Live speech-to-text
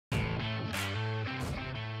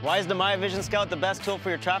Why is the Miovision Scout the best tool for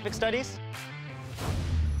your traffic studies?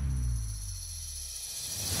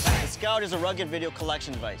 The Scout is a rugged video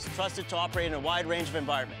collection device, trusted to operate in a wide range of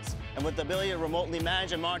environments. And with the ability to remotely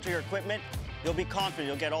manage and monitor your equipment, you'll be confident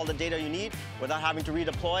you'll get all the data you need without having to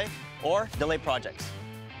redeploy or delay projects.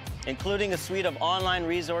 Including a suite of online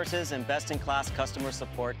resources and best-in-class customer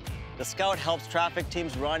support, the Scout helps traffic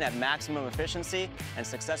teams run at maximum efficiency and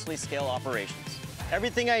successfully scale operations.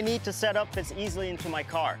 Everything I need to set up fits easily into my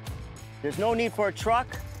car. There's no need for a truck,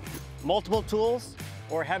 multiple tools,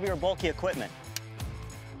 or heavy or bulky equipment.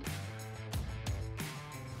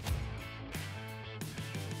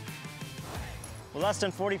 With less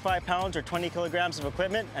than 45 pounds or 20 kilograms of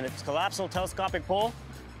equipment and its collapsible telescopic pole,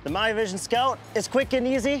 the Miovision Scout is quick and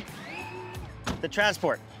easy to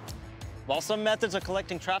transport. While some methods of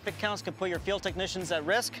collecting traffic counts can put your field technicians at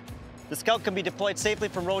risk, the Scout can be deployed safely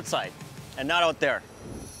from roadside and not out there.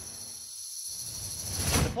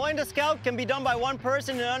 Deploying the Scout can be done by one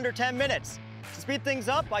person in under 10 minutes. To speed things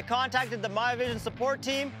up, I contacted the Miovision support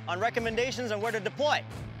team on recommendations on where to deploy.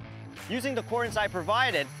 Using the coordinates I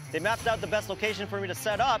provided, they mapped out the best location for me to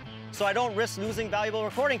set up so I don't risk losing valuable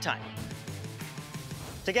recording time.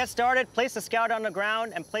 To get started, place the Scout on the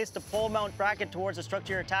ground and place the pole mount bracket towards the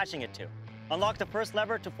structure you're attaching it to. Unlock the first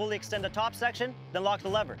lever to fully extend the top section, then lock the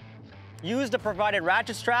lever. Use the provided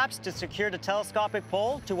ratchet straps to secure the telescopic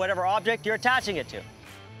pole to whatever object you're attaching it to.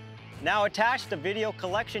 Now attach the video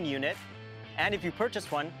collection unit, and if you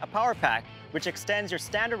purchase one, a power pack, which extends your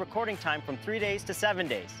standard recording time from 3 days to 7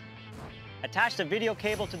 days. Attach the video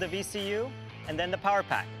cable to the VCU, and then the power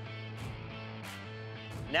pack.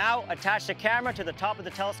 Now attach the camera to the top of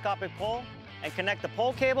the telescopic pole and connect the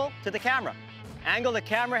pole cable to the camera. Angle the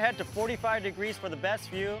camera head to 45 degrees for the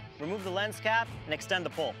best view, remove the lens cap, and extend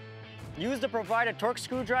the pole. Use the provided torque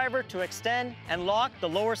screwdriver to extend and lock the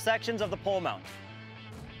lower sections of the pole mount.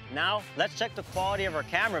 Now, let's check the quality of our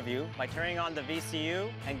camera view by turning on the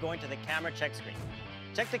VCU and going to the camera check screen.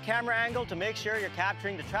 Check the camera angle to make sure you're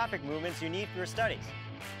capturing the traffic movements you need for your studies.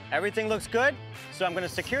 Everything looks good, so I'm going to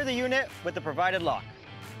secure the unit with the provided lock.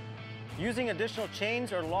 Using additional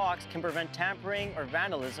chains or locks can prevent tampering or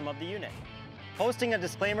vandalism of the unit. Posting a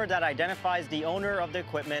disclaimer that identifies the owner of the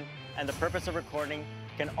equipment and the purpose of recording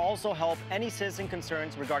can also help any citizen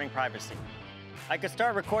concerns regarding privacy. I could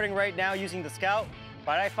start recording right now using the Scout,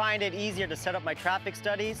 but I find it easier to set up my traffic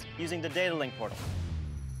studies using the data link portal.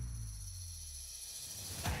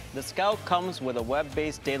 The Scout comes with a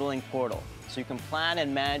web-based data link portal, so you can plan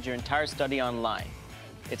and manage your entire study online.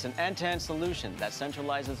 It's an end-to-end solution that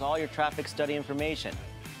centralizes all your traffic study information,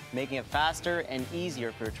 making it faster and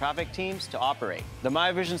easier for your traffic teams to operate. The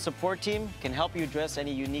Miovision support team can help you address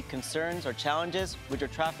any unique concerns or challenges with your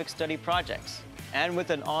traffic study projects. And with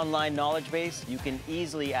an online knowledge base, you can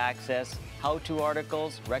easily access how-to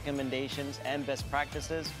articles, recommendations, and best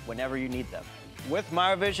practices whenever you need them. With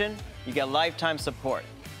Miovision, you get lifetime support,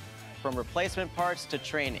 from replacement parts to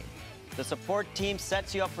training. The support team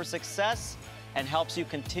sets you up for success and helps you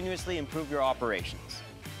continuously improve your operations.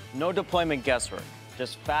 No deployment guesswork,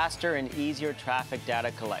 just faster and easier traffic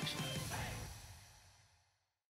data collection.